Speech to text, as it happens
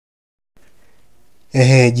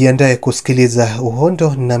Jiandae kusikiliza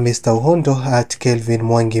Uhondo na Mr. Uhondo at Kelvin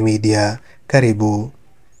Mwangi Media. Karibu.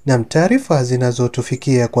 Na taarifa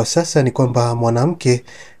zinazotufikia kwa sasa ni kwamba mwanamke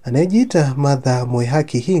anayejiita Mother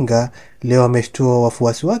Mwihaki Hinga leo ameshtua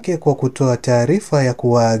wafuasi wake kwa kutoa taarifa ya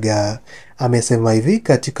kuaga. Amesema hivi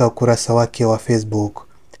katika ukurasa wake wa Facebook: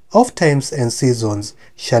 Of times and seasons,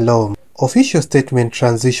 Shalom. Official statement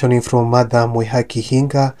transitioning from Mother Mwihaki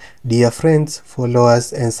Hinga. Dear friends,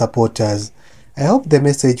 followers and supporters, I hope the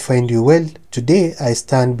message find you well. Today I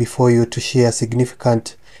stand before you to share a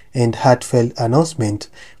significant and heartfelt announcement.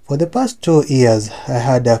 For the past 2 years, I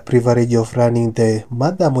had the privilege of running the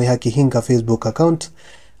Mother Mwihaki Hinga Facebook account,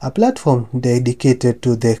 a platform dedicated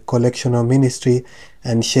to the collectional ministry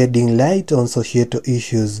and shedding light on societal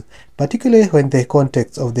issues. Particularly when the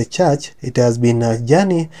context of the church, it has been a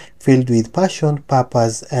journey filled with passion,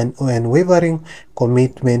 purpose, and unwavering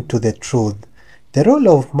commitment to the truth. The role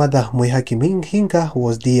of Mother Mwihaki Hinga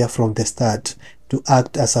was dear from the start, to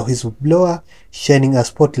act as a whistleblower, shining a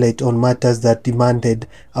spotlight on matters that demanded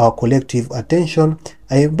our collective attention.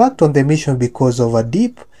 I embarked on the mission because of a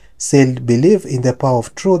deep-seated belief in the power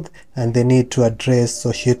of truth and the need to address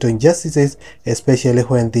societal injustices, especially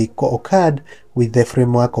when they occurred with the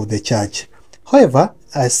framework of the church. However,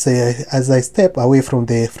 as I step away from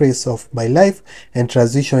the phrase of my life and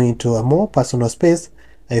transition into a more personal space,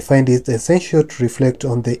 I find it essential to reflect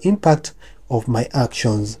on the impact of my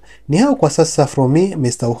actions. Ni hao kwa sasa from me,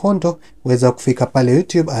 Mr. Uhondo. Weza kufika pale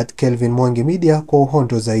YouTube at Kelvin Mwangi Media kwa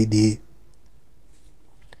uhondo zaidi.